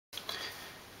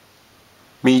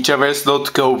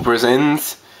MECHAVERSE.co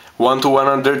presents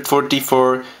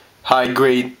 1-144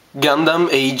 high-grade Gundam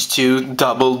AGE-2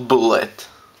 Double Bullet.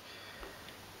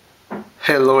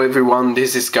 Hello everyone,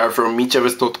 this is Gar from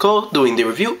MECHAVERSE.co doing the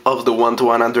review of the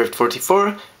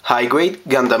 1-144 high-grade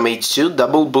Gundam AGE-2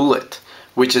 Double Bullet,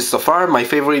 which is so far my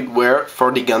favorite wear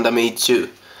for the Gundam AGE-2.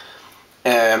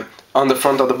 On the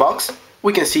front of the box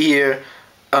we can see here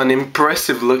an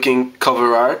impressive looking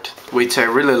cover art, which I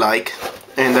really like,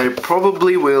 and I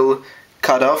probably will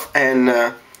cut off and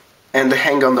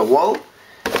hang on the wall.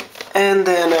 And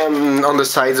then on the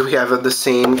sides we have the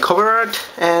same cover art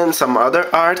and some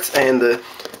other art and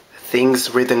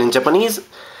things written in Japanese,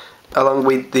 along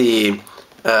with the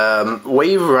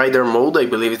Wave Rider mode, I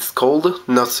believe it's called,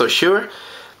 not so sure,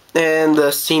 and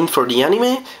a scene for the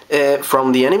anime,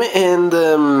 from the anime, and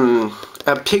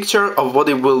a picture of what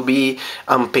it will be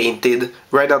unpainted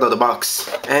right out of the box.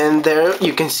 And there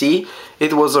you can see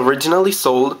it was originally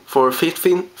sold for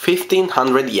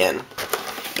 1500 yen.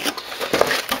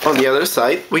 On the other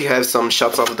side we have some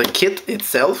shots of the kit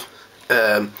itself,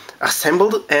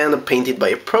 assembled and painted by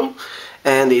a pro,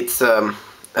 and it's mobile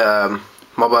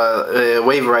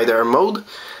Wave Rider mode,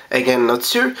 again not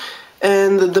sure,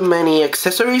 and the many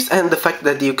accessories and the fact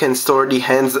that you can store the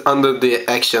hands under the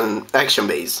action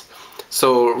base.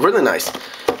 So really nice,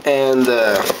 and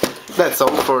that's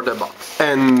all for the box.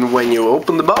 And when you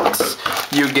open the box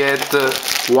you get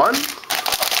 1,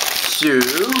 2,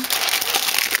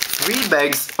 3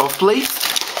 bags of plates,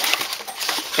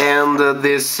 and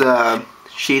this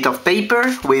sheet of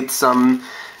paper with some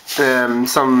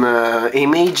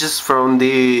images from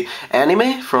the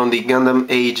anime, from the Gundam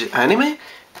Age anime,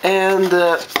 and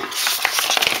a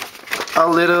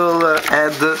little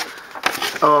ad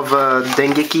of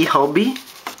Dengeki Hobby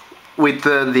with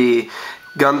the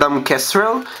Gundam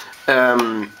Kestrel,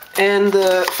 and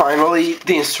finally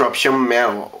the instruction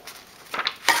manual.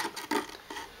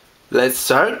 Let's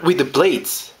start with the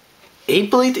plates. A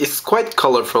plate is quite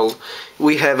colorful.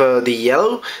 We have the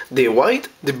yellow, the white,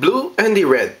 the blue and the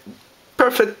red.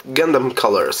 Perfect Gundam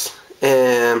colors.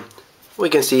 And we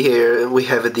can see here we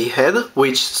have the head,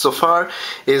 which so far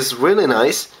is really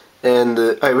nice, and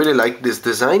I really like this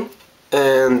design.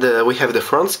 And we have the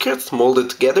front skirts molded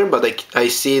together, but I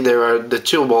see there are the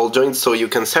 2 ball joints so you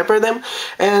can separate them,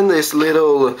 and these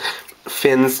little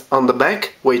fins on the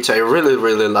back, which I really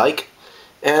like,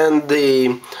 and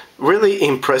the really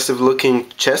impressive looking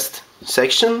chest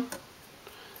section,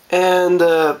 and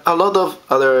a lot of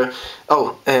other,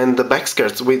 and the back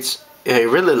skirts, which I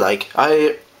really like.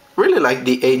 I really like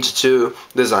the AGE-2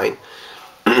 design.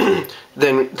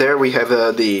 Then there we have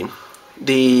the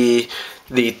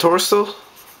torso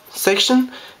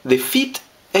section, the feet,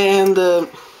 and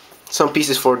some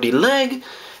pieces for the leg,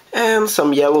 and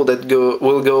some yellow that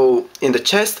will go in the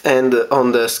chest and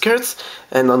on the skirts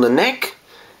and on the neck,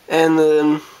 and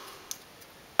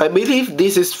I believe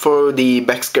this is for the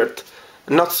back skirt,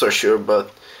 not so sure,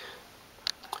 but...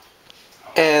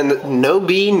 And no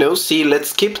B, no C, let's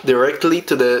skip directly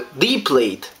to the D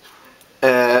plate.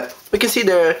 We can see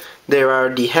there are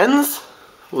the hands.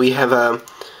 We have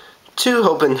 2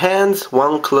 open hands,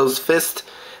 1 closed fist,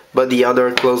 but the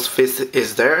other closed fist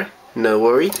is there, no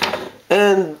worry.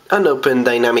 And an open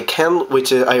dynamic hand,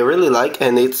 which I really like,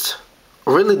 and it's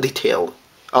really detailed,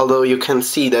 although you can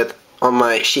see that on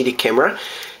my shitty camera.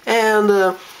 And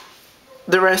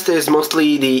the rest is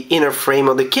mostly the inner frame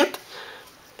of the kit.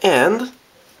 And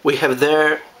we have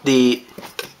there the,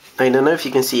 I don't know if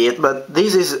you can see it, but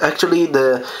this is actually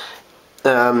the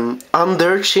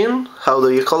under chin, how do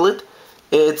you call it?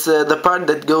 It's the part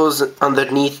that goes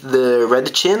underneath the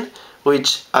red chin,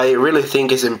 which I really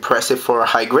think is impressive for a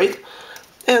high grade.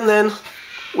 And then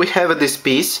we have this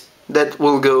piece that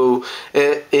will go,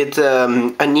 it's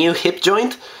a new hip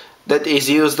joint that is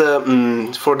used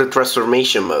for the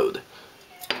transformation mode.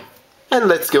 And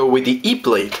let's go with the E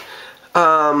plate.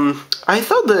 I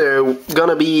thought there were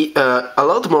gonna be a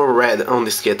lot more red on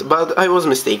this kit, but I was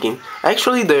mistaken.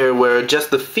 Actually there were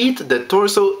just the feet, the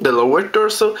torso, the lower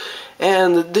torso,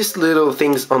 and these little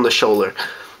things on the shoulder.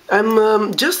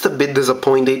 I'm just a bit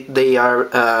disappointed they are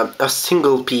a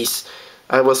single piece.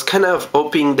 I was kind of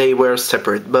hoping they were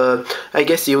separate, but I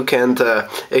guess you can't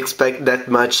expect that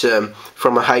much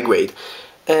from a high grade.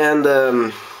 And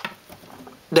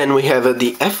then we have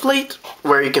the F plate,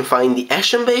 where you can find the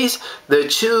action base, the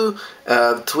 2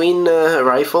 twin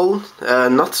rifle,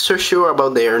 not so sure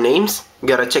about their names,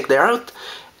 gotta check that out,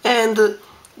 and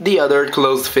the other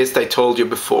closed fist I told you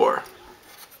before.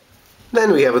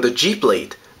 Then we have the G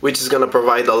plate, which is gonna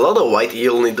provide a lot of white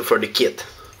you'll need for the kit.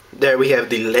 There we have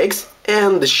the legs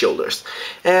and the shoulders,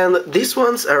 and these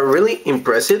ones are really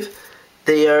impressive.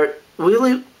 They are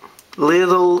really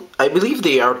little, I believe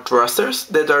they are thrusters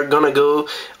that are gonna go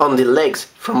on the legs,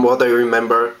 from what I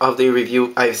remember of the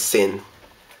review I've seen.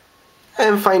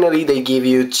 And finally they give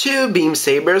you two beam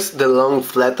sabers, the long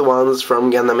flat ones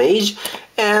from Gundam Age,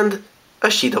 and a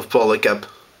sheet of polycup.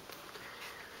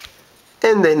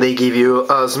 And then they give you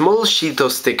a small sheet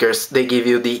of stickers. They give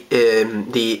you the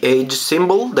age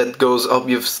symbol that goes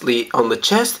obviously on the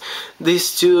chest.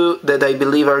 These two that I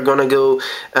believe are gonna go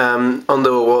on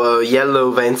the yellow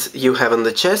vents you have on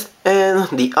the chest, and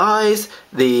the eyes,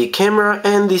 the camera,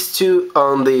 and these two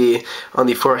on the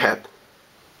forehead.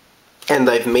 And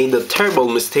I've made the terrible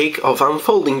mistake of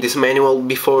unfolding this manual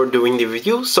before doing the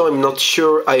review, so I'm not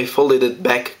sure I folded it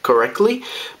back correctly.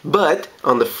 But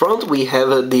on the front we have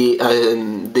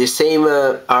the same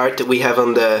art we have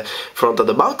on the front of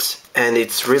the box, and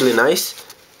it's really nice.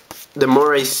 The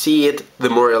more I see it, the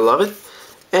more I love it.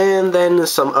 And then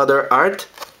some other art,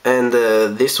 and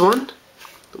this one,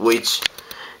 which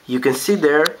you can see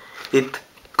there, it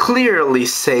clearly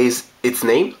says its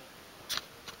name.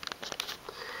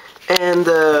 And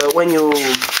when you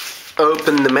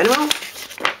open the manual,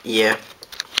 yeah,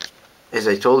 as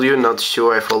I told you, not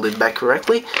sure I folded back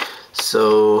correctly,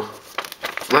 so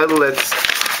well, let's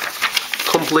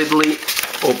completely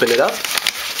open it up.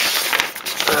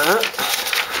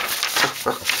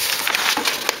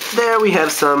 There we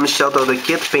have some shot of the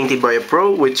kit painted by a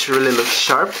pro, which really looks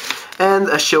sharp, and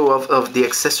a show off of the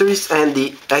accessories and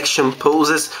the action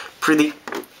poses, pretty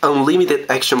unlimited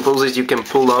action poses you can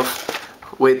pull off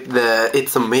with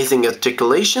its amazing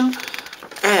articulation.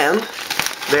 And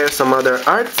there's some other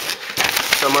art,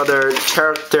 some other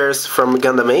characters from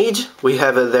Gundam Age. We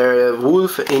have their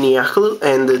Wolf Iniaklu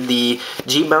and the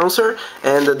G-Bouncer,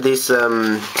 and this,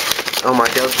 oh my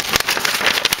god,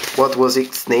 what was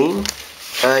its name?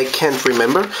 I can't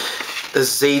remember.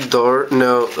 Zador,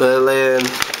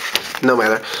 no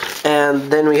matter.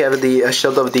 And then we have the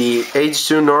shot of the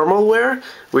AGE-2 normal wear,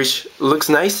 which looks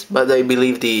nice, but I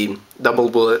believe the Double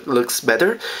Bullet looks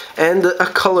better. And a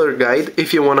color guide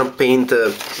if you want to paint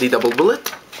the Double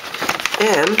Bullet.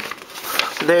 And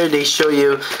there they show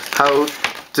you how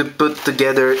to put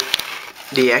together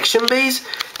the action base,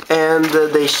 and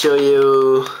they show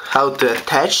you how to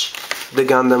attach the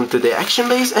Gundam to the action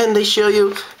base, and they show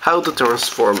you how to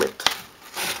transform it.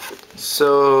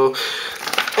 So,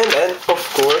 and then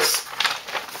of course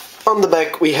on the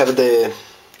back we have a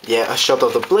shot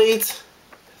of the plates,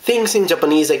 things in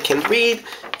Japanese I can't read,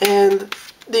 and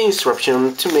the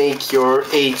instruction to make your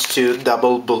AGE-2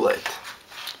 Double Bullet.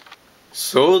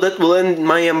 So that will end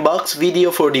my unbox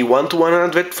video for the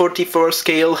 1:144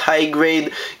 scale high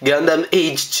grade Gundam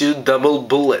AGE-2 Double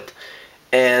Bullet.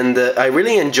 And I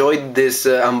really enjoyed this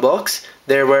unbox.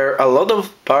 There were a lot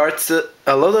of parts,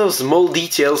 a lot of small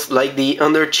details like the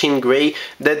under chin gray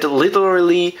that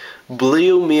literally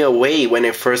blew me away when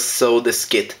I first saw this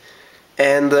kit.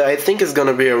 And I think it's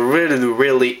gonna be a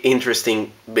really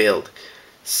interesting build.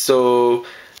 So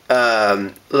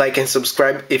like and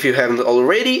subscribe if you haven't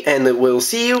already, and we'll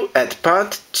see you at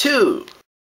part 2.